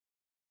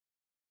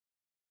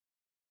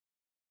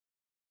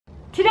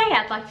Today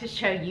I'd like to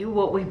show you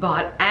what we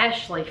bought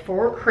Ashley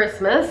for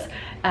Christmas.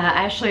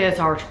 Ashley is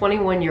our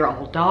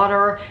 21-year-old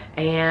daughter,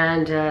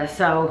 and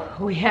so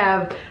we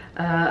have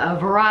a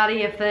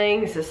variety of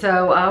things.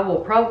 So I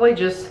will probably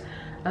just,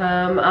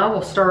 I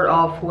will start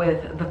off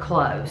with the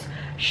clothes.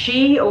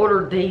 She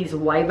ordered these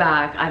way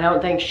back. I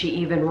don't think she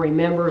even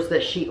remembers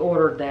that she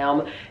ordered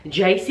them.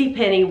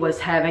 JCPenney was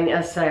having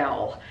a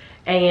sale,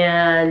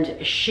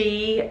 and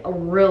she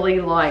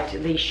really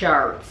liked these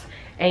shirts.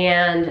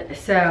 And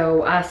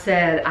so I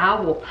said, I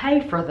will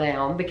pay for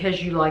them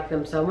because you like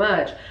them so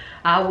much.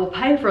 I will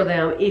pay for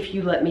them if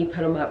you let me put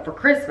them up for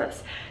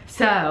Christmas.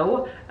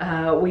 So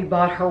we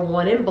bought her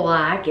one in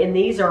black, and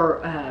these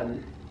are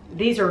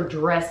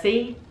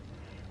dressy.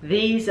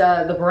 These,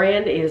 the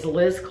brand is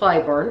Liz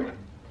Claiborne,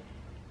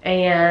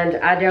 and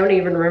I don't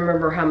even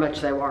remember how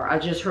much they were. I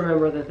just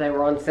remember that they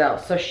were on sale.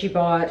 So she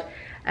bought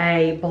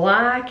a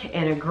black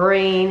and a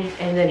green,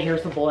 and then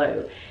here's a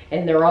blue.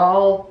 And they're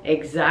all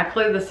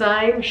exactly the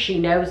same. She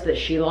knows that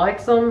she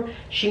likes them.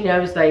 She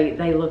knows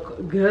they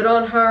look good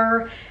on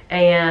her.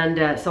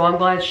 And so I'm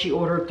glad she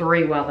ordered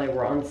 3 while they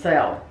were on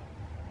sale.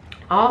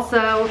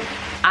 Also,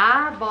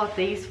 I bought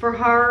these for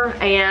her,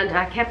 and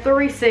I kept the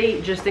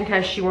receipt just in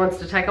case she wants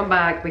to take them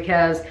back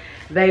because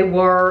they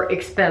were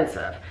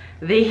expensive.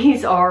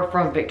 These are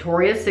from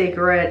Victoria's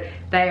Secret.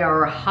 They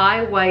are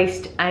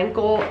high-waist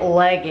ankle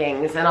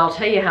leggings, and I'll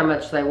tell you how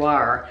much they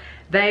were.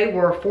 They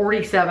were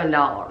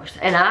 $47,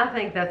 and I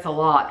think that's a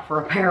lot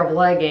for a pair of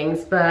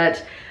leggings,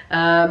 but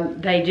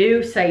they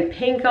do say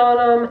pink on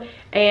them,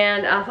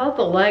 and I thought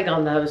the leg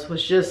on those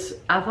was just,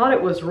 I thought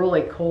it was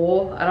really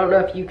cool. I don't know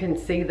if you can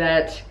see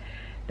that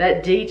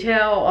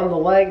detail on the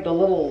leg, the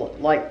little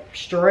like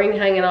string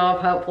hanging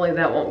off. Hopefully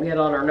that won't get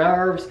on her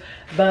nerves,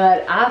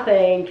 but I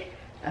think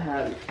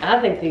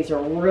these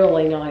are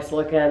really nice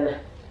looking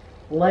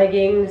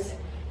leggings.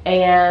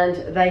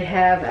 And they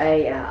have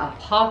a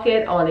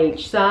pocket on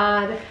each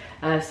side,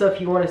 so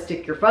if you want to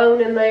stick your phone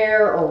in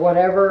there or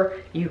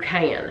whatever, you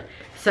can.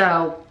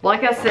 So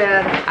like I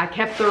said, I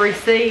kept the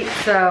receipt,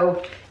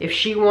 so if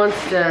she wants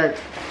to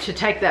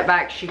take that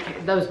back,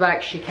 those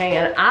back, she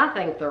can. I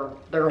think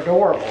they're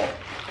adorable.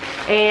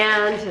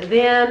 And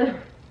then,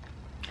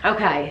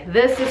 okay,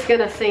 this is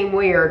gonna seem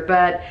weird,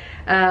 but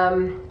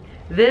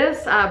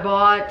this I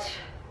bought.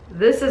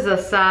 This is a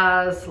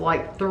size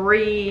like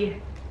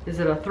 3. Is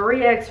it a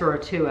 3X or a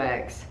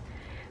 2X?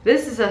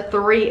 This is a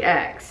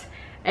 3X.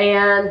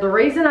 And the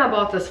reason I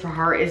bought this for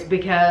her is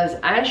because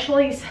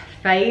Ashley's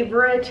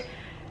favorite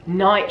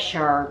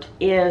nightshirt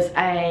is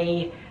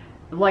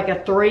like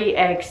a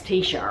 3X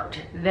t-shirt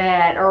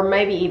that, or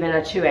maybe even a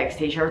 2X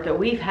t-shirt that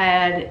we've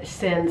had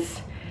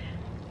since,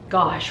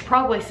 gosh,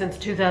 probably since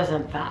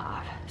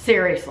 2005.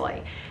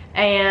 Seriously.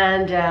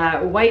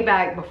 And way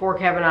back before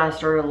Kevin and I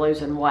started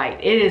losing weight.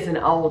 It is an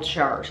old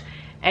shirt.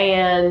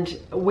 And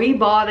we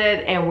bought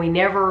it, and we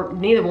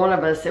neither one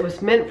of us, it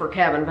was meant for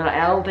Kevin, but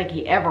I don't think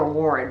he ever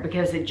wore it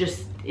because it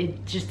just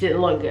didn't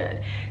look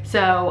good.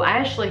 So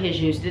Ashley has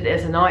used it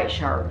as a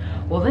nightshirt.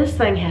 Well, this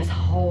thing has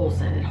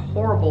holes in it,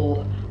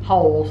 horrible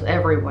holes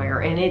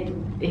everywhere, and it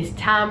is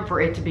time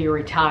for it to be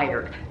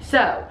retired.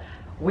 So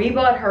we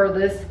bought her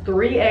this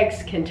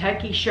 3X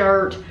Kentucky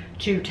shirt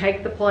to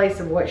take the place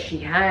of what she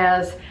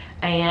has,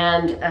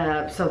 and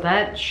so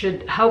that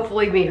should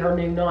hopefully be her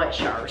new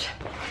nightshirt.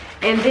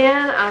 And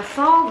then I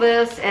saw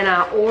this and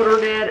I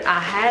ordered it. I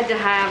had to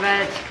have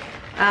it.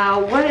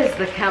 What is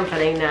the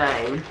company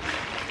name?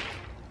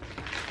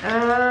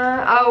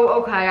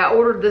 Oh, okay, I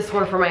ordered this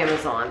one from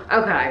Amazon.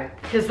 Okay,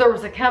 because there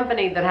was a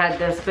company that had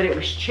this, but it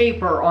was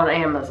cheaper on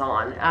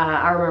Amazon.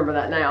 I remember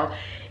that now.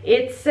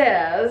 It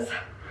says,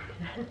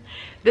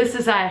 this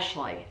is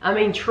Ashley. I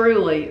mean,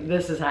 truly,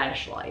 this is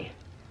Ashley.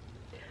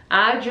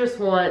 I just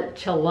want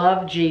to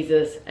love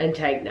Jesus and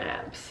take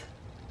naps.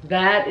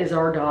 That is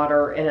our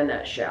daughter in a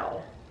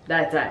nutshell.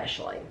 That's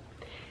Ashley.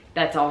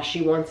 That's all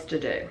she wants to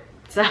do.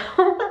 So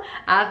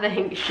I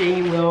think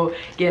she will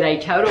get a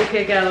total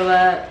kick out of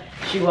that.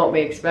 She won't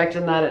be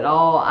expecting that at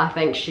all. I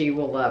think she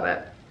will love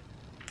it.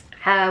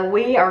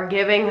 We are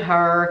giving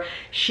her,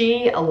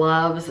 she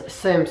loves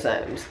Tsum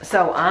Tsums.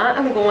 So I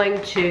am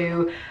going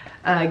to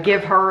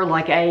give her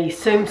like a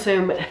Tsum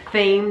Tsum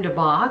themed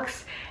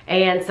box.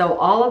 And so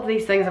all of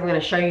these things I'm going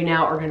to show you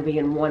now are going to be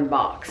in one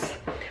box.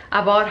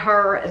 I bought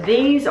her,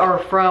 these are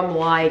from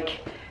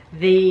like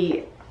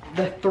the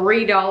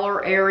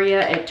 $3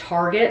 area at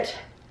Target.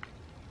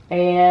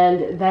 And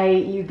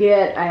you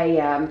get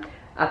a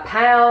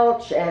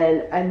pouch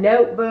and a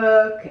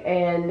notebook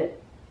and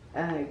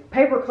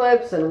paper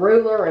clips and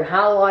ruler and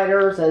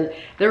highlighters, and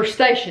they're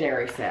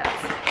stationery sets.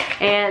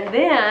 And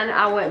then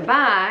I went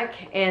back,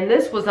 and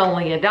this was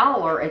only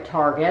 $1 at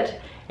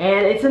Target,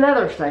 and it's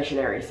another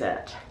stationery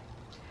set.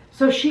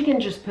 So she can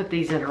just put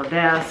these in her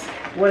desk,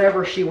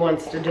 whatever she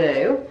wants to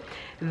do.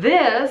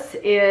 This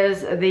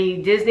is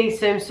the Disney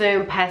Tsum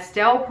Tsum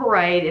Pastel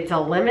Parade. It's a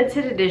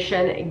limited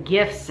edition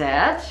gift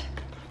set.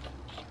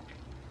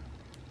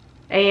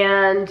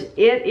 And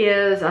it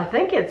is, I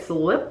think it's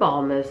lip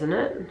balm, isn't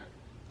it?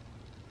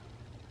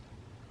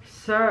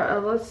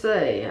 let's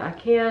see. I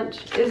can't,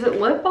 is it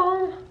lip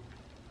balm?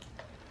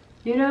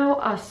 You know,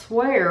 I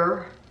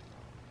swear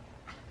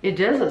it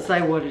doesn't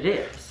say what it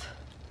is.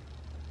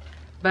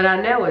 But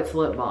I know it's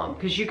lip balm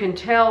because you can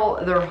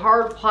tell they're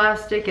hard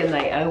plastic and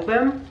they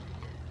open.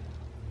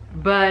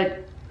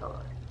 But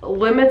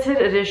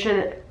limited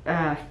edition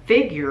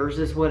figures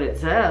is what it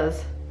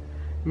says.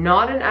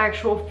 Not an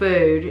actual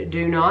food.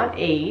 Do not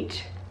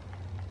eat.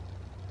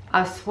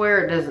 I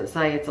swear it doesn't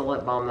say it's a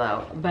lip balm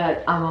though,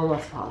 but I'm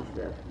almost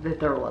positive that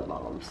they're lip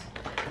balms.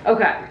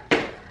 Okay,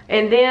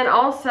 and then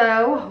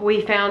also we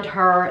found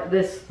her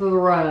this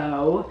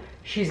throw.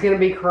 She's gonna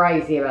be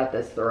crazy about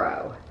this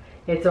throw.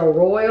 It's a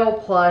Royal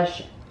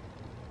Plush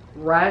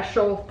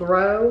Raschel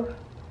throw.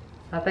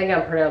 I think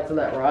I'm pronouncing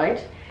that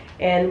right.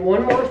 And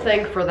one more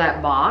thing for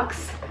that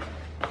box.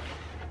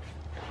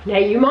 Now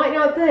you might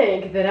not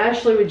think that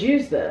Ashley would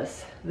use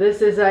this.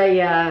 This is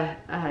a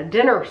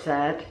dinner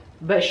set.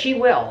 But she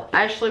will.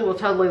 Ashley will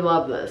totally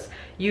love this.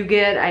 You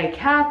get a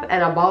cup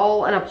and a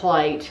bowl and a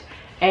plate.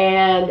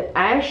 And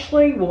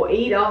Ashley will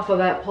eat off of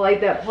that plate.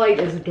 That plate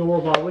is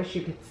adorable. I wish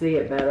you could see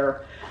it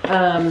better.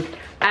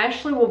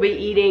 Ashley will be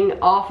eating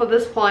off of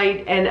this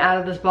plate and out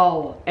of this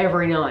bowl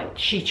every night.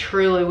 She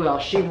truly will.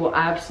 She will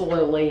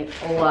absolutely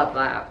love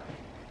that.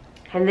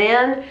 And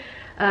then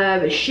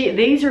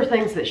these are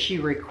things that she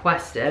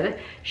requested.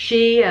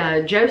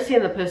 Josie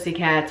and the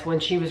Pussycats, when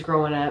she was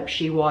growing up,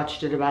 she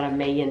watched it about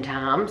 1,000,000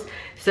 times.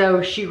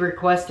 So she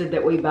requested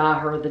that we buy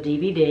her the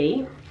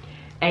DVD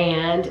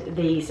and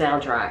the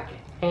soundtrack.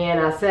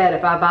 And I said,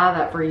 if I buy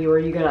that for you, are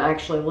you going to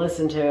actually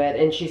listen to it?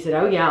 And she said,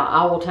 oh yeah,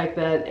 I will take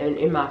that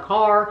in my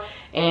car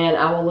and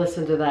I will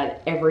listen to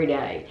that every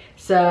day.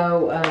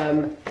 So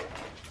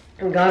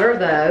I got her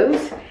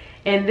those.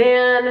 And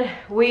then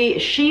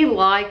she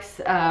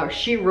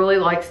really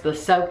likes the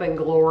Soap and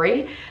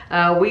Glory.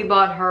 We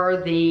bought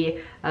her the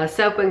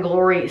Soap and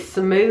Glory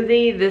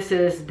smoothie. This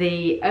is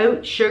the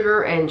oat,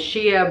 sugar, and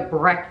shea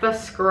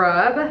breakfast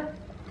scrub.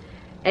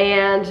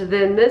 And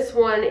then this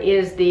one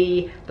is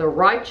the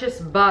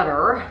Righteous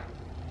Butter.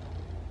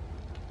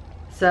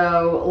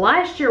 So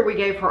last year we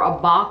gave her a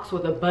box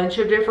with a bunch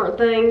of different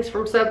things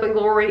from Soap and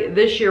Glory.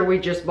 This year we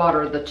just bought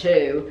her the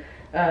 2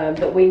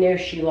 that we knew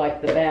she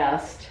liked the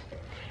best.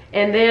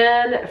 And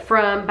then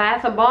from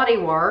Bath & Body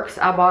Works,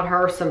 I bought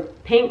her some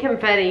Pink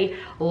Confetti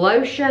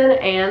lotion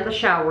and the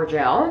shower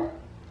gel.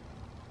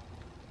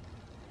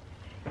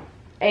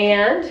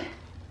 And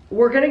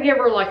we're going to give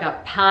her like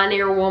a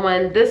Pioneer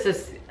Woman. This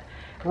is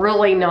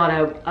really not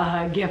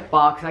a gift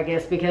box, I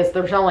guess, because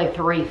there's only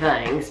 3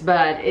 things.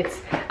 But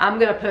I'm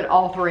going to put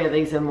all 3 of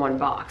these in one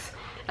box.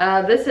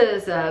 This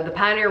is the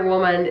Pioneer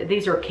Woman.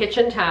 These are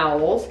kitchen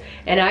towels,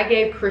 and I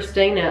gave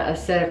Christina a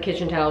set of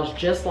kitchen towels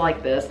just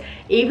like this.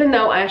 Even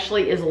though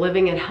Ashley is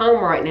living at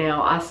home right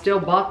now, I still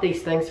bought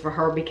these things for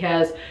her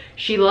because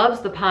she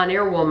loves the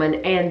Pioneer Woman,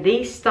 and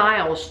these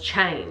styles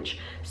change.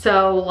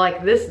 So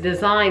like this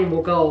design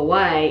will go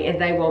away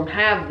and they won't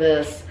have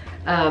this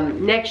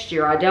next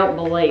year, I don't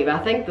believe. I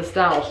think the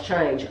styles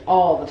change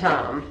all the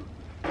time.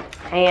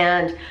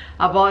 And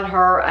I bought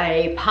her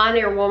a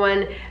Pioneer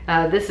Woman.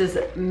 This is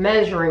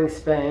measuring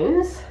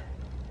spoons.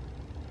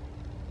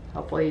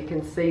 Hopefully you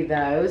can see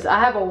those. I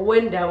have a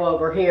window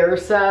over here.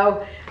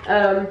 So,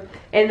 and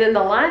then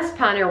the last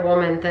Pioneer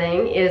Woman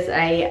thing is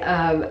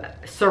a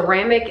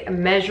ceramic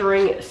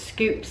measuring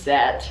scoop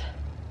set.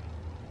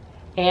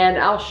 And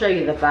I'll show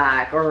you the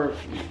back, or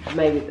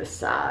maybe the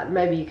side.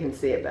 Maybe you can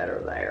see it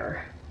better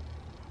there.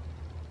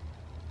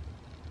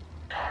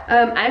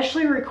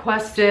 Ashley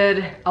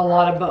requested a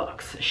lot of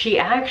books. She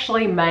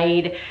actually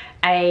made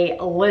a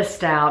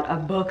list out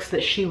of books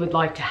that she would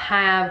like to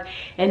have,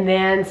 and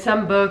then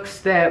some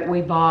books that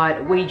we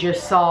bought we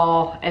just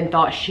saw and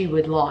thought she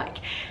would like.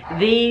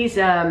 These,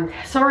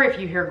 sorry if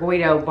you hear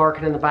Guido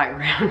barking in the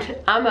background.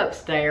 I'm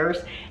upstairs,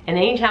 and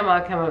anytime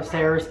I come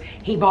upstairs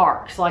he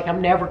barks like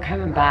I'm never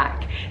coming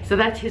back. So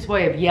that's his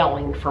way of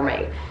yelling for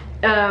me.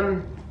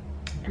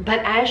 But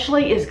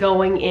Ashley is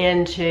going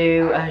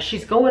into,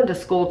 she's going to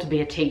school to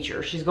be a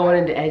teacher. She's going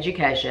into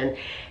education.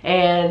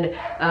 And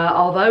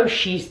although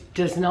she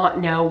does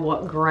not know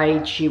what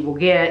grade she will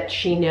get,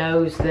 she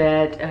knows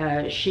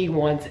that she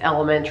wants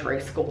elementary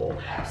school.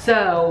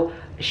 So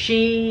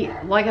she,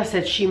 like I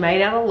said, she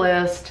made out a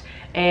list.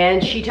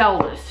 And she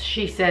told us,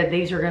 she said,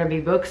 these are going to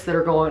be books that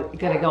are going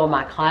to go in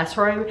my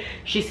classroom.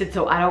 She said,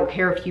 so I don't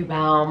care if you buy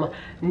them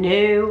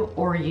new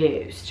or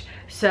used.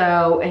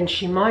 So, and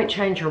she might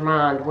change her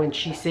mind when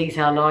she sees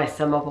how nice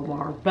some of them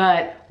are.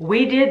 But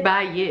we did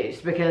buy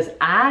used because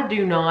I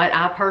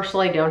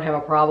personally don't have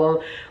a problem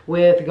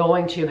with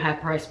going to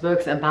half-price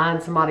books and buying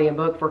somebody a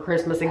book for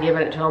Christmas and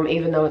giving it to them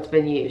even though it's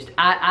been used.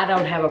 I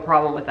don't have a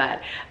problem with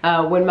that.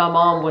 When my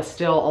mom was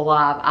still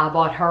alive, I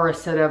bought her a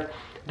set of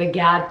the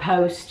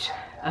Guidepost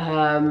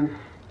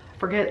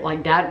forget,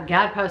 like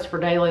Guideposts for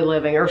Daily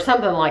Living or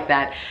something like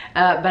that.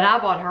 But I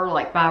bought her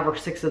like 5 or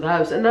 6 of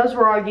those, and those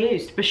were all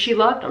used, but she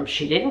loved them.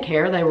 She didn't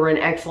care. They were in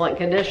excellent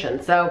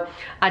condition. So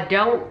I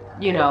don't,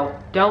 you know,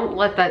 don't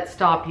let that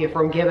stop you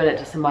from giving it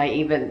to somebody,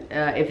 even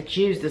if it's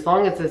used, as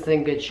long as it's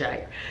in good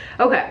shape.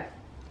 Okay.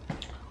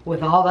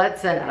 With all that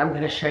said, I'm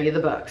going to show you the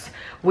books.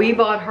 We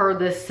bought her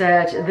this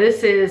set.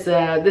 This is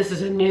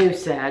a new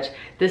set.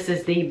 This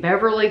is the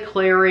Beverly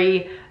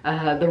Cleary,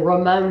 the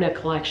Ramona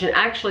collection.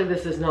 Actually,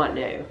 this is not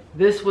new.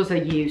 This was a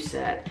used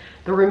set,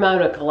 the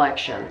Ramona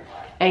collection.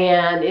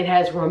 And it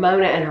has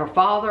Ramona and her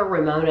father,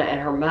 Ramona and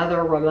her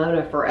mother,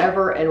 Ramona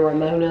Forever, and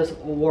Ramona's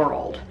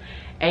World.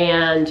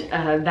 And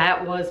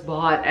that was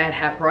bought at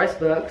Half Price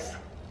Books.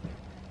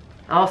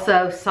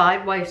 Also,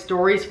 Sideways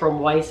Stories from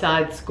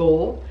Wayside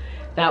School.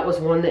 That was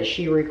one that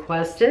she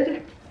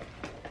requested.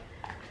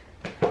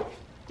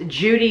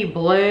 Judy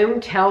Blume,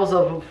 Tales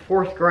of a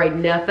Fourth Grade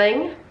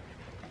Nothing.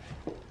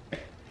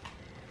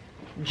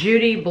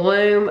 Judy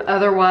Blume,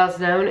 otherwise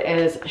known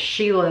as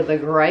Sheila the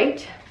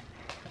Great.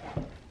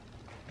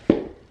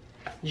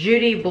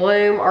 Judy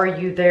Blume, Are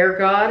You There,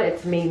 God?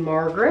 It's Me,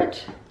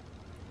 Margaret.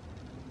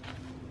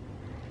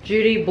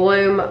 Judy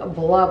Blume,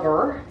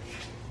 Blubber.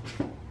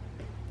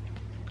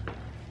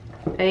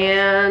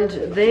 And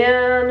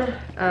then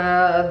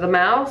The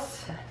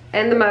Mouse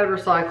and the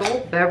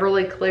Motorcycle,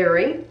 Beverly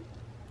Cleary.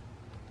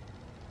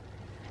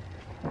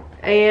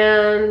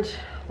 And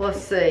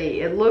let's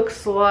see, it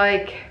looks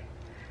like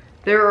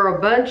there are a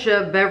bunch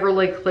of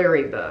Beverly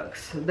Cleary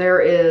books.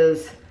 There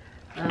is,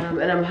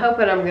 and I'm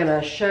hoping I'm going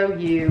to show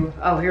you,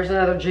 oh, here's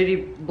another Judy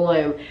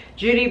Blume.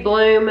 Judy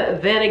Blume,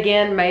 Then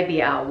Again,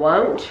 Maybe I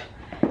Won't.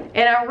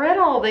 And I read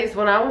all these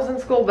when I was in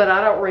school, but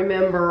I don't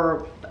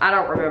remember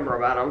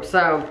about them.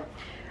 So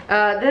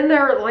then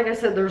there, like I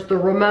said, there's the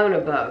Ramona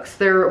books.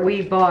 There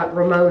we bought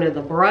Ramona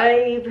the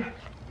Brave,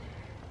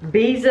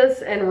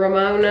 Beezus and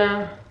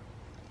Ramona,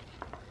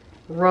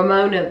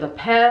 Ramona the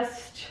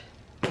Pest,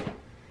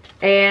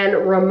 and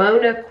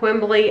Ramona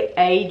Quimbley,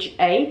 Age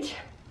 8.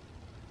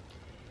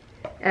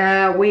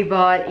 We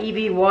bought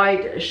E.B.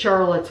 White,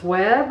 Charlotte's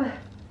Web.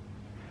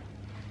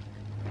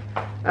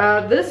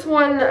 This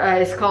one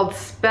is called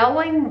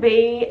Spelling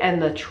Bee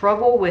and the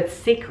Trouble with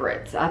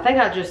Secrets. I think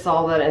I just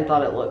saw that and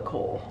thought it looked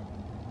cool.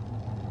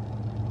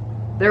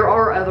 There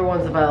are other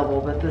ones available,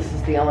 but this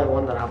is the only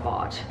one that I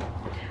bought.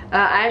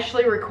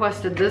 Ashley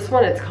requested this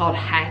one. It's called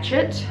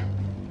Hatchet.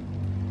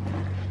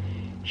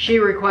 She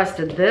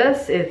requested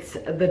this. It's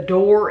The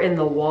Door in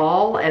the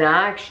Wall, and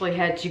I actually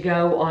had to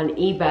go on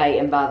eBay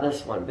and buy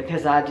this one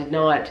because I did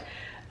not,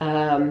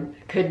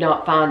 could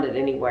not find it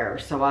anywhere.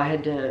 So I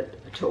had to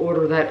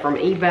order that from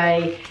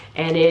eBay,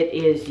 and it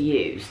is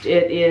used.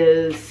 It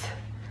is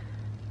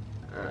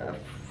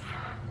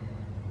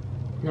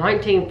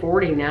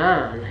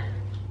 1949.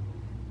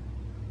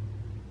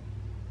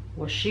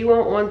 Well, she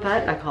won't want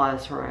that in a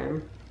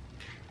classroom.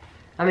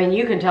 I mean,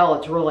 you can tell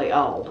it's really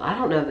old. I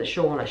don't know that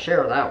she'll want to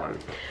share that one.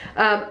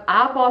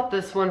 I bought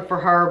this one for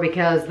her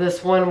because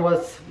this one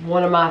was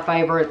one of my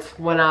favorites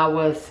when I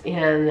was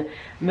in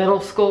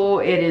middle school.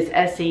 It is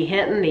S.E.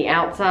 Hinton, The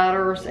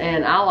Outsiders,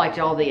 and I liked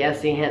all the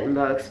S.E. Hinton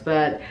books,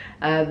 but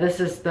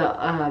this is the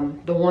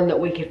one that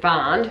we could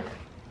find.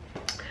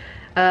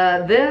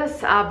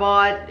 This I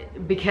bought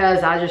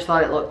because I just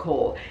thought it looked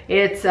cool.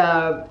 It's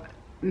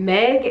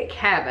Meg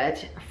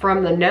Cabot,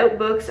 From the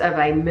Notebooks of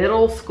a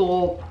Middle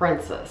School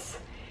Princess.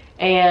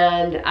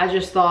 And I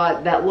just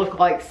thought that looked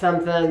like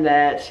something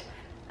that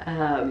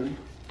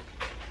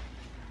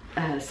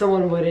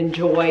someone would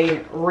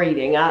enjoy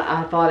reading.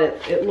 I thought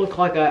it looked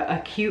like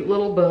a cute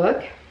little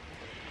book.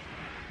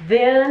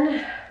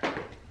 Then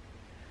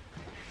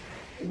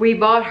we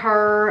bought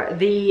her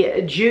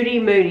the Judy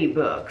Moody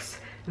books.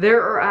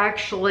 There are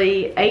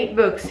actually 8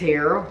 books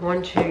here.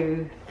 1,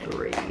 2,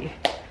 3,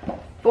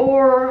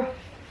 4,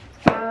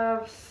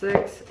 5,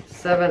 6,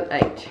 7,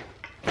 8.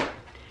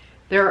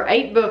 There are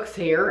 8 books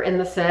here in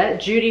the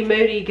set. Judy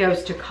Moody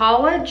Goes to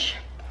College,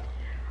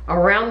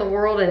 Around the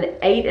World in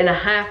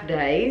 8.5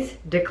 Days,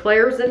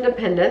 Declares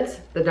Independence,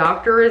 The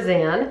Doctor Is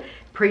In,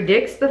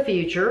 Predicts the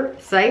Future,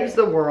 Saves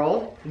the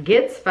World,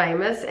 Gets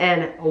Famous,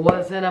 and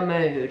Was in a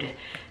Mood.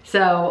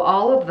 So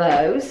all of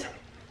those.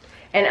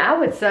 And I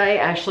would say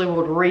Ashley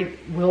will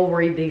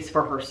read these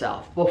for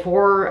herself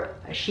before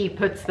she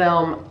puts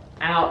them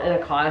out in a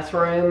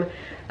classroom.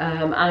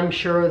 I'm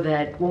sure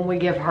that when we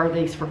give her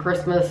these for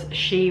Christmas,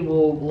 she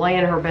will lay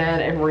in her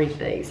bed and read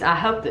these. I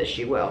hope that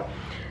she will.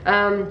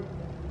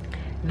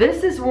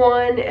 This is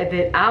one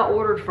that I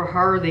ordered for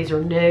her. These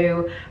are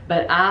new,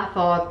 but I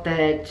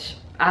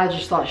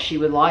just thought she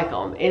would like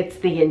them. It's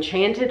the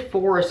Enchanted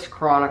Forest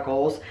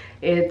Chronicles.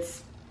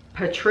 It's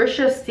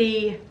Patricia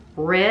C.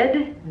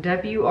 Red,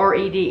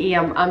 W-R-E-D-E.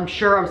 I'm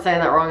sure I'm saying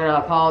that wrong and I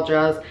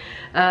apologize.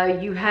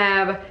 You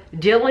have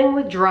Dealing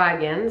with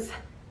Dragons,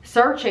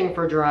 Searching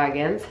for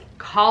Dragons,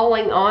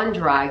 Calling on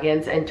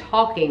Dragons, and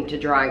Talking to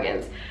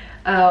Dragons.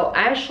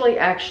 Ashley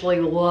actually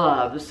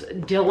loves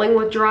Dealing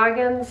with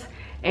Dragons,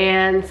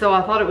 and so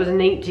I thought it was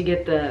neat to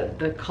get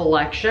the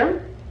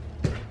collection.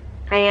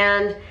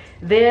 And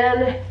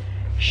Then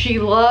she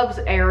loves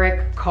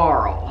Eric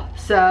Carle.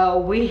 So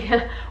we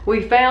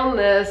found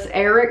this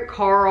Eric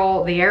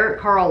Carle, the Eric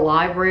Carle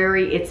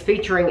Library. It's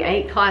featuring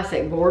 8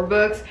 classic board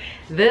books.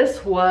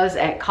 This was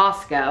at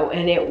Costco,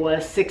 and it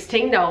was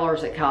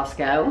 $16 at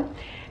Costco.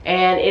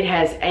 And it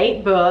has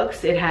 8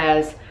 books. It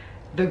has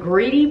The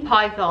Greedy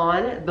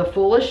Python, The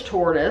Foolish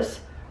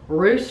Tortoise,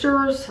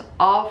 Roosters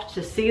Off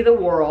to See the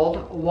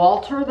World,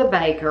 Walter the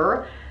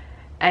Baker,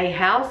 A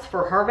House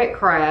for Hermit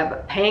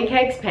Crab,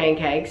 Pancakes,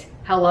 Pancakes,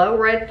 Hello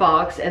Red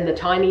Fox, and The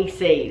Tiny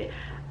Seed.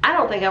 I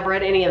don't think I've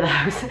read any of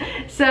those.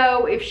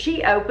 So if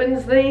she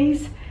opens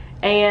these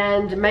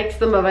and makes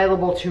them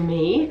available to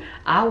me,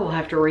 I will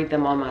have to read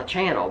them on my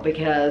channel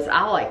because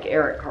I like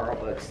Eric Carle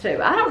books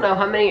too. I don't know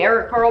how many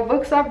Eric Carle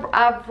books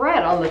I've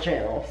read on the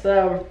channel,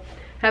 so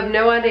have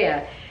no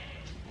idea.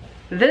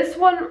 This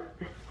one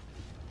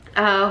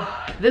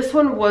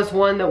was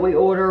one that we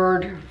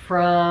ordered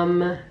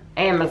from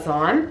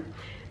Amazon.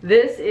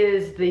 This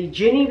is the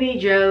Jenny B.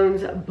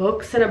 Jones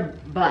Books in a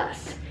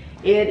Bus.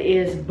 It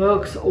is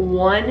books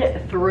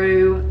 1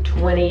 through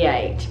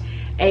 28.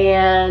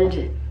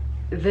 And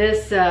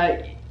this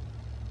Ashley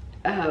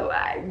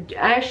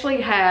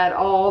had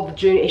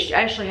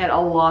Ashley had a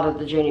lot of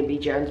the Jenny B.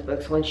 Jones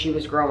books when she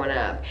was growing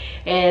up.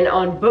 And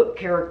on Book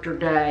Character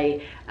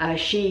Day,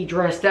 she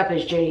dressed up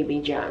as Jenny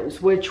B.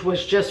 Jones, which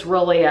was just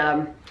really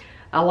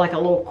like a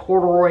little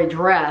corduroy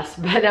dress,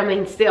 but I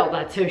mean, still,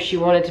 that's who she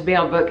wanted to be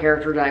on Book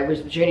Character Day,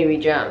 was Jenny B.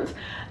 Jones.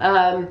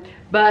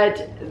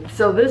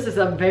 So this is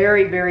a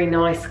very, very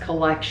nice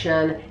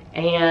collection,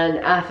 and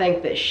I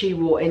think that she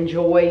will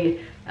enjoy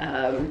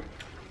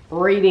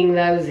reading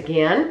those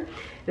again.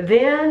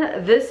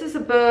 Then this is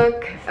a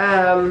book,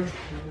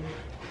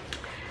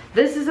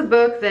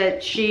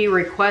 that she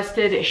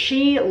requested.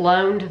 She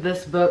loaned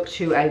this book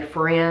to a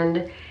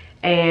friend,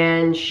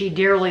 and she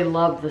dearly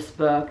loved this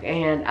book,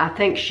 and I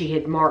think she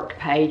had marked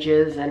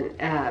pages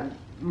and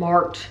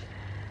marked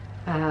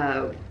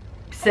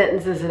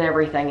sentences and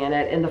everything in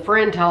it. And the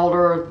friend told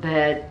her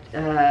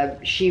that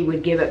she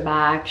would give it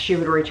back, she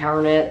would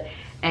return it,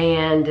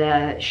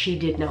 and she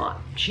did not.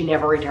 She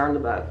never returned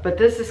the book. But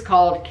this is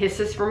called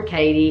Kisses from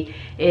Katie.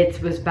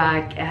 It was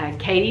by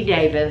Katie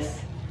Davis.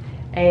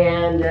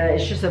 And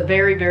it's just a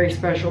very, very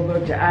special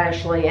book to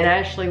Ashley. And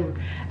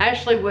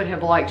Ashley would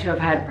have liked to have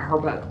had her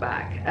book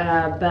back.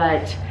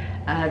 But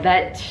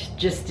that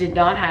just did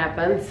not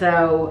happen.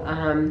 So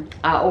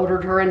I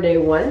ordered her a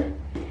new one.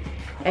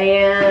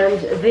 And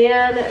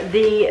then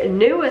the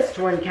newest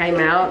one came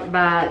out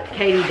by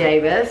Katie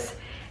Davis.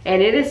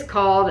 And it is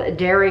called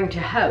Daring to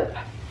Hope.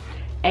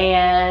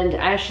 And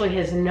Ashley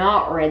has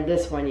not read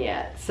this one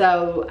yet.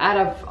 So out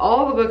of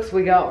all the books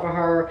we got for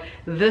her,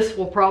 this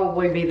will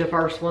probably be the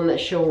first one that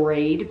she'll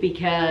read,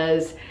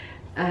 because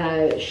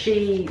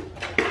she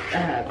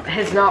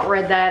has not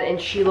read that, and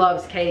she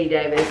loves Katie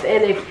Davis.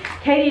 And if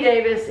Katie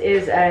Davis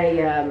is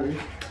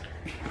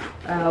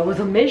was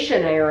a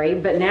missionary,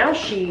 but now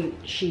she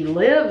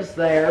lives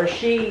there.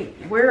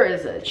 Where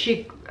is it?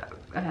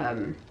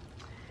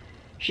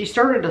 She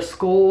started a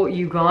school,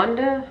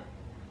 Uganda.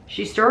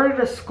 She started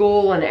a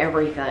school and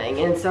everything,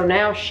 and so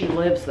now she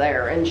lives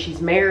there, and she's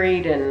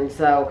married, and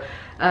so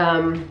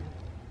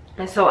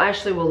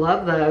Ashley will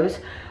love those.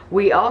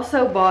 We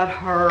also bought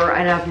her,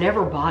 and I've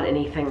never bought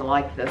anything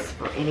like this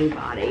for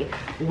anybody,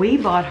 we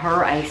bought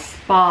her a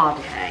spa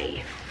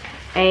day.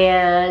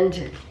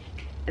 And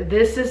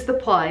this is the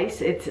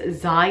place. It's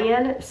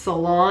Zion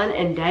Salon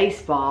and Day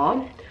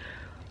Spa.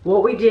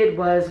 What we did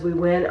was we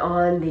went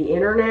on the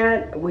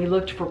internet, we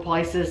looked for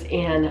places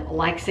in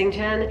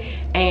Lexington,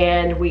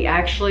 and we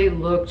actually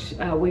looked,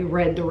 we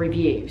read the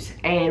reviews,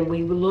 and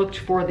we looked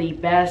for the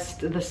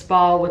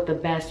spa with the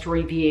best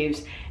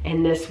reviews,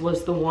 and this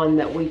was the one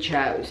that we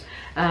chose.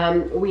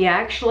 We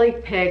actually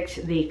picked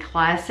the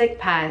classic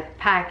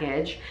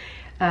package.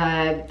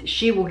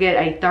 She will get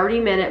a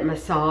 30-minute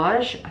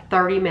massage, a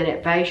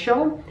 30-minute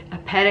facial, a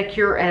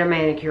pedicure, and a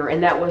manicure,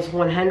 and that was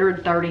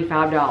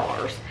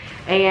 $135.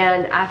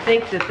 And I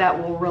think that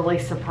will really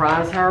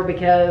surprise her,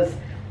 because,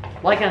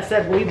 like I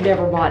said, we've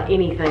never bought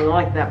anything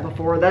like that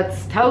before.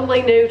 That's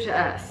totally new to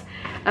us.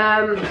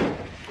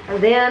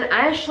 Then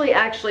Ashley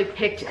actually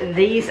picked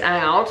these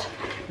out.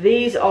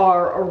 These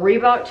are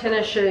Reebok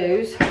tennis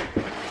shoes,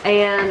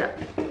 and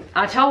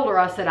I told her,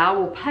 I said, I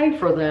will pay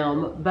for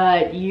them,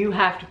 but you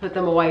have to put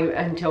them away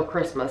until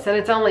Christmas. And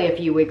it's only a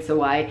few weeks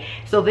away.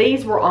 So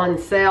these were on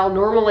sale.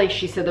 Normally,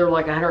 she said they were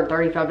like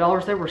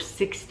 $135. They were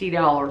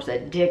 $60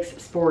 at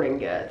Dick's Sporting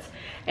Goods.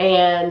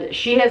 And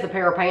she has a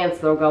pair of pants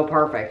that'll go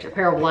perfect. A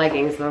pair of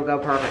leggings that'll go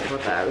perfect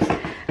with those.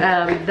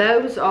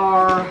 Those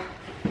are,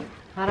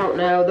 I don't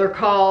know, they're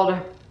called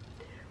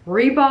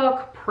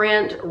Reebok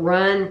Print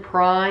Run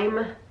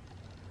Prime.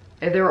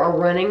 They're a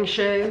running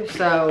shoe.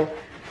 So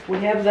we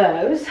have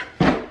those.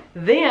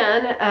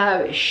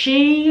 Then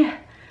she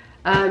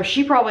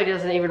probably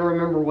doesn't even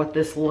remember what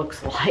this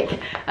looks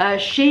like.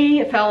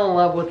 She fell in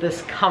love with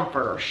this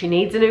comforter. She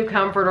needs a new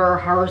comforter.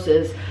 Hers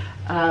is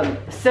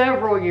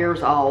several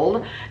years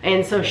old,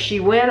 and so she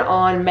went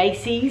on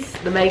Macy's,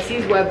 the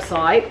Macy's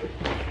website,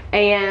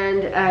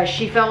 And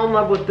she fell in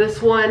love with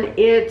this one.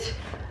 It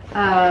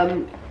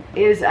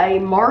is a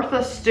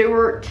Martha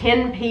Stewart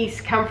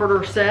 10-piece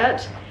comforter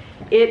set.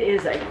 It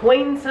is a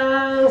queen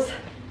size,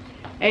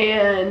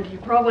 and you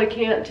probably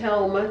can't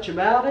tell much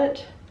about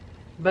it,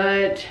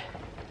 but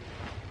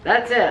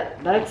that's it.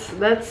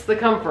 That's the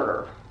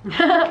comforter.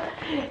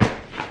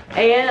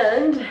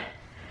 And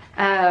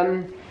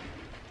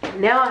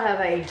now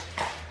I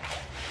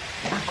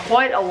have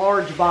quite a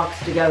large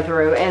box to go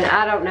through, and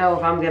I don't know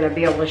if I'm going to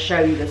be able to show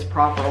you this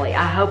properly.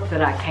 I hope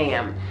that I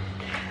can.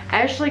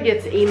 Ashley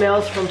gets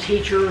emails from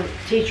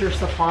teacher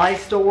supply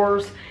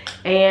stores,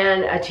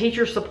 and a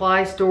teacher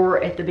supply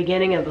store at the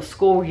beginning of the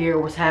school year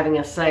was having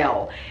a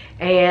sale,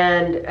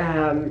 and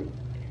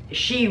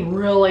she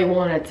really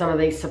wanted some of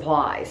these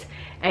supplies.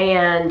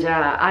 And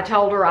I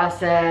told her, I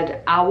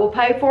said, I will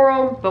pay for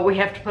them, but we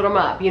have to put them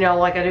up, you know,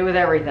 like I do with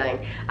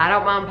everything. I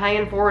don't mind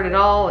paying for it at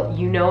all,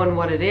 you knowing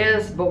what it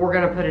is, but we're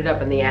gonna put it up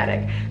in the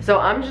attic. So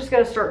I'm just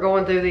gonna start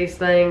going through these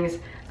things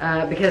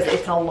because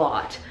it's a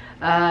lot.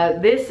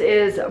 This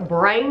is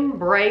Brain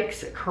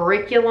Breaks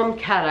curriculum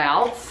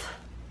cutouts.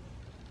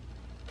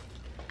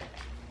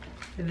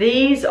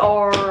 These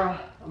are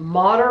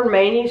modern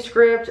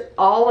manuscript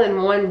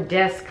all-in-one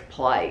desk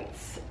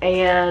plates.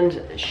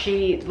 And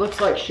she looks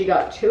like she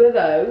got 2 of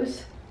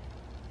those.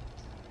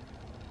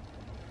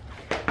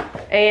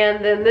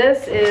 And then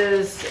this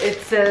is, it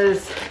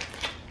says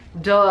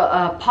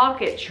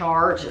pocket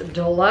chart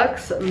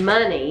deluxe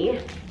money,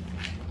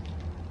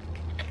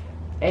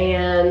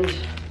 and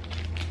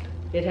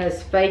it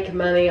has fake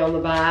money on the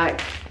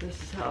back.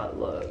 This is how it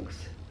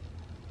looks.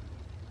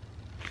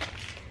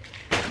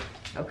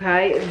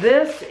 Okay,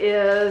 this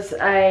is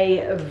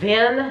a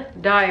Venn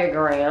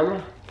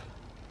diagram.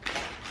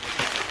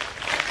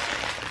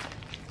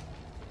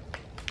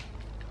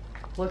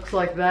 Looks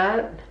like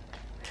that.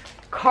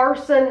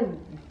 Carson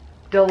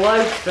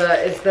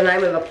DeLosa is the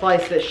name of the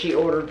place that she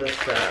ordered this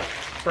stuff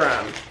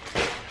from.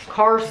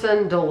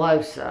 Carson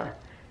DeLosa.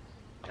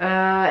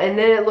 And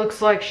then it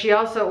looks like she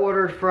also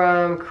ordered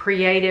from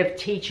Creative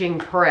Teaching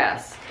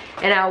Press.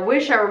 And I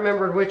wish I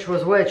remembered which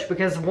was which,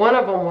 because one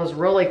of them was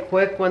really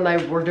quick when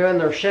they were doing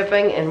their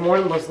shipping, and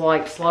one was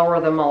like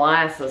slower than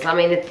molasses. I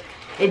mean,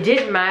 it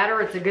didn't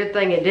matter. It's a good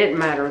thing it didn't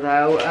matter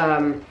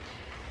though,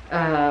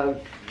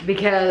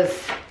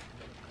 because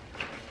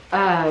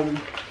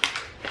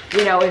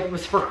you know, it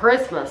was for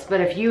Christmas,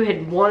 but if you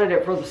had wanted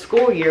it for the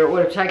school year, it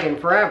would have taken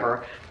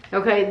forever.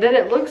 Okay, then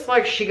it looks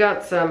like she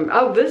got some,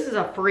 oh, this is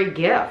a free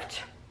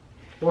gift.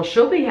 Well,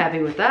 she'll be happy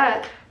with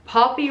that.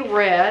 Poppy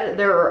Red,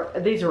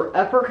 these are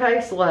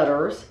uppercase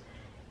letters,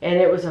 and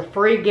it was a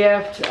free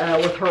gift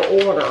with her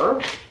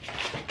order.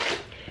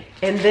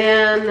 And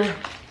then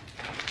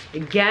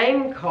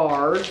game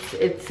cards,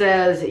 it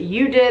says,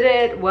 you did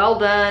it, well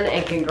done,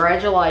 and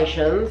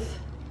congratulations.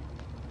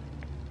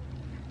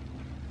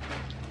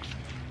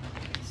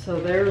 So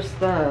there's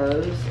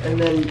those, and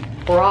then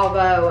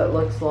Bravo, it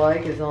looks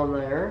like, is on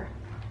there.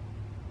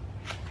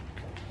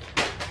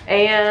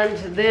 And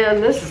then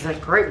this is a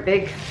great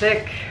big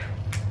thick,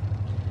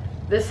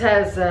 this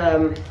has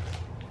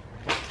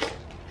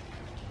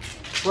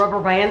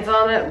rubber bands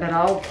on it, but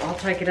I'll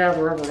take it out of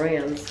the rubber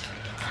bands.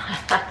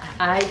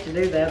 I hate to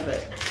do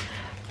that,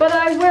 but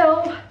I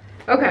will.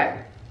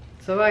 Okay,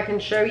 so I can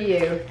show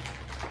you.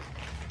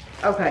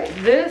 Okay,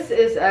 this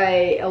is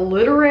a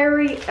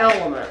literary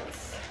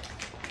elements.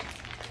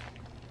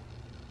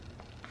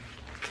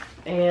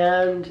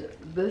 And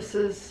this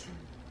is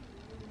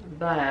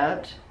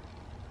that.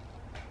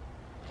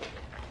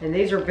 And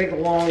these are big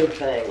long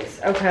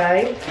things.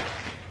 Okay.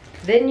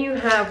 Then you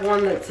have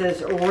one that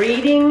says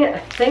Reading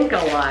Think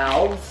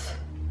Alouds.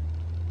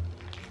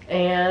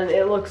 And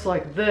it looks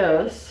like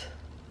this.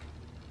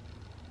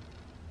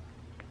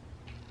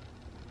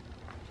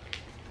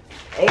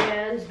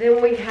 And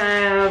then we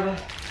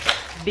have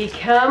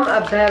Become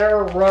a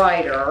Better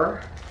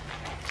Writer.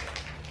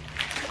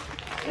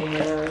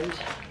 And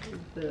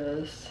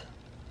this.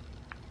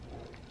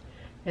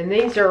 And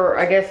these are,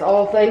 I guess,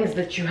 all things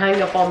that you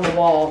hang up on the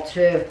wall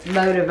to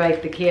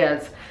motivate the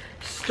kids.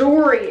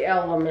 Story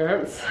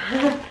elements.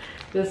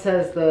 This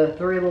has the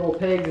 3 little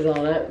pigs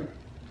on it.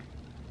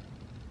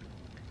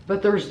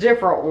 But there's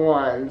different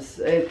ones.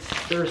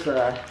 There's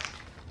a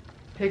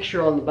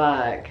picture on the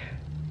back.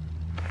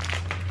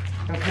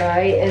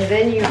 Okay, and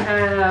then you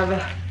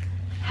have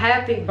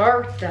Happy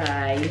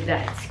Birthday.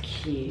 That's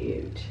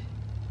cute.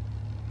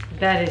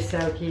 That is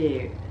so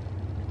cute.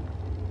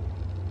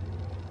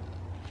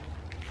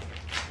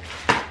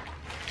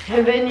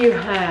 And then you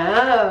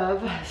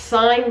have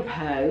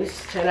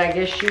signpost, and I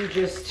guess you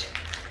just,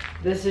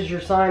 this is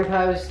your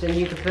signpost, and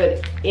you can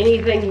put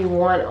anything you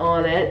want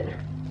on it.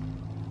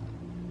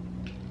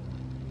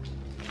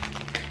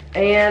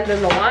 And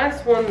then the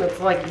last one that's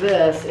like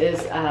this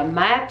is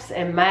maps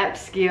and map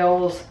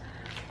skills.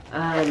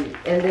 And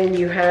then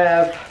you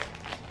have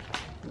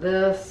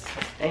this,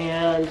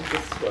 and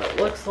this is what it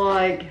looks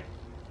like.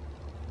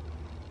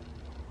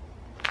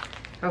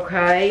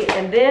 Okay,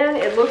 and then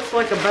it looks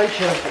like a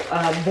bunch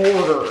of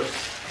borders,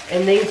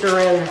 and these are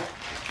in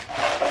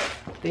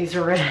These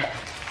are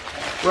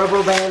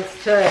rubber bands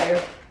too.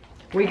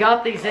 We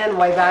got these in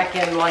way back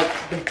in like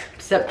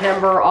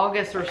September,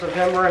 August or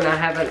September, and I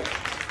haven't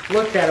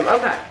looked at them.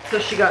 Okay, so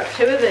she got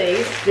 2 of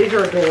these. These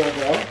are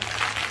adorable.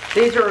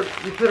 These are,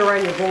 you put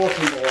around your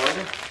bulletin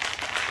board.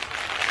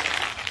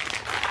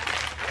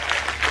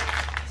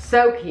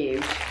 So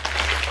cute.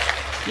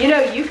 You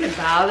know, you could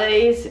buy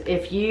these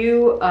if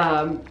you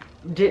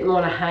didn't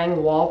want to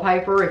hang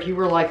wallpaper. If you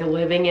were like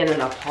living in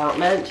an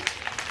apartment,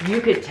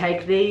 you could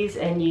take these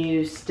and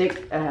you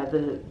stick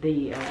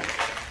the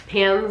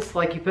pins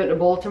like you put in a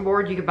bulletin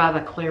board. You could buy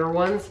the clear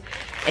ones,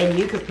 and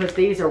you could put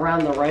these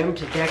around the room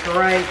to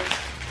decorate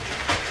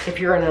if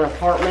you're in an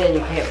apartment and you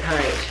can't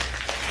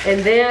paint.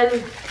 And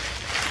then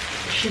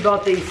she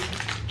bought these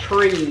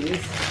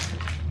trees.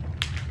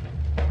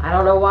 I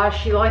don't know why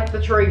she liked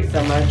the trees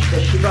so much,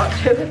 but she bought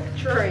 2 of the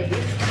trees.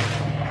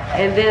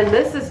 And then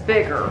this is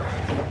bigger.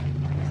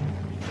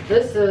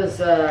 This is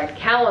a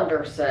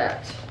calendar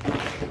set.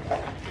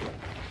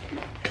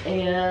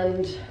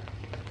 And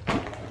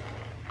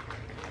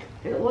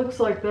it looks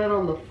like that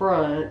on the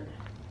front.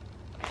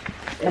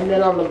 And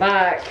then on the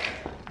back,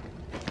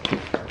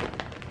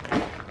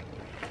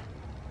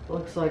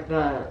 looks like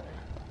that.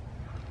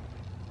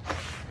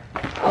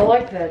 I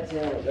like that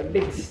the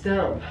big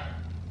stump.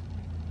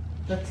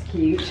 That's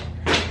cute.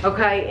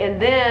 Okay,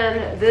 and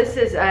then this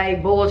is a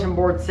bulletin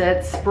board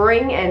set,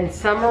 Spring and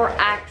Summer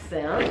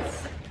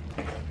Accents.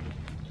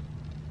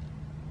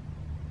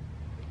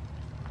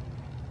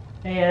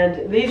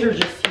 And these are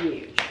just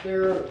huge.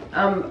 They're,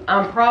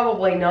 I'm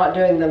probably not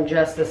doing them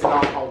justice if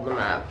I'll hold them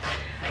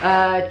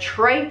up.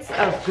 Traits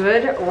of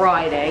Good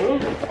Writing.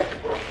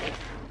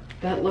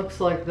 That looks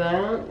like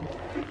that.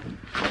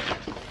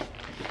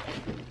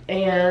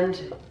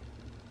 And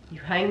you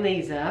hang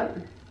these up.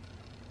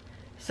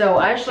 So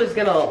Ashley's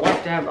gonna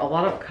like to have a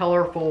lot of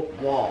colorful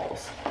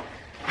walls.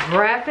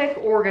 Graphic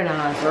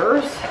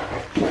organizers.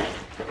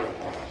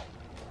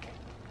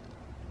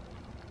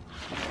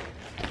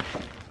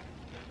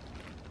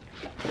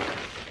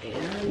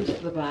 And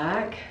the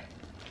back.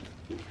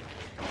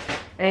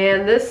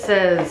 And this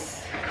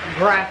says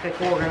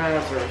graphic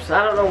organizers.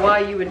 I don't know why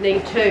you would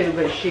need 2,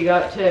 but she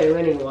got 2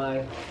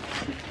 anyway.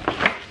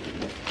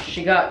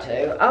 She got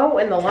 2. Oh,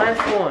 and the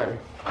last one.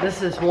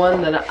 This is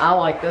one that I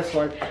like, this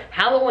one.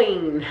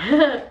 Halloween.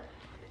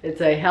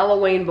 It's a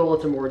Halloween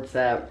bulletin board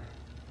set.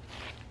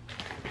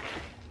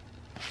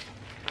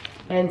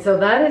 And so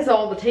that is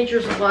all the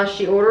teacher supplies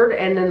she ordered.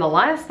 And then the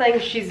last thing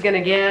she's going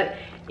to get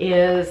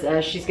is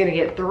she's going to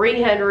get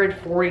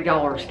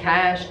 $340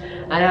 cash.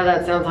 I know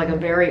that sounds like a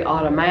very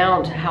odd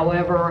amount.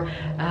 However,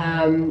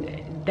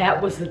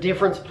 that was the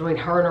difference between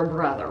her and her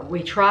brother.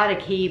 We try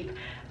to keep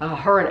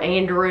her and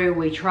Andrew,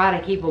 we try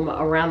to keep them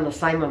around the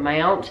same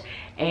amount.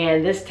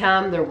 And this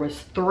time there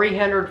was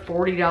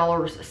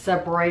 $340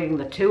 separating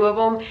the 2 of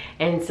them.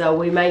 And so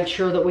we made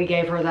sure that we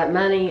gave her that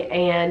money.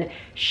 And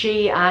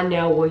she, I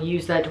know, will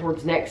use that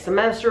towards next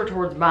semester,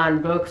 towards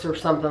buying books or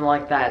something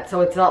like that.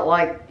 So it's not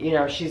like, you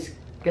know, she's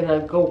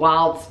gonna go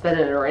wild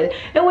spending it or anything.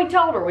 And we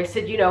told her, we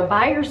said, you know,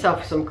 buy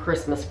yourself some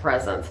Christmas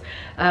presents.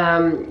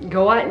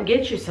 Go out and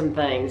get you some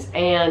things.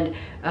 And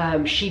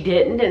she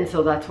didn't, and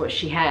so that's what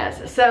she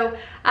has. So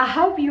I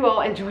hope you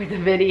all enjoyed the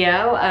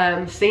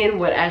video, seeing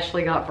what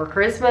Ashley got for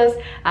Christmas.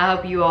 I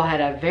hope you all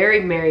had a very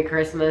Merry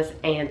Christmas,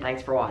 and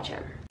thanks for watching.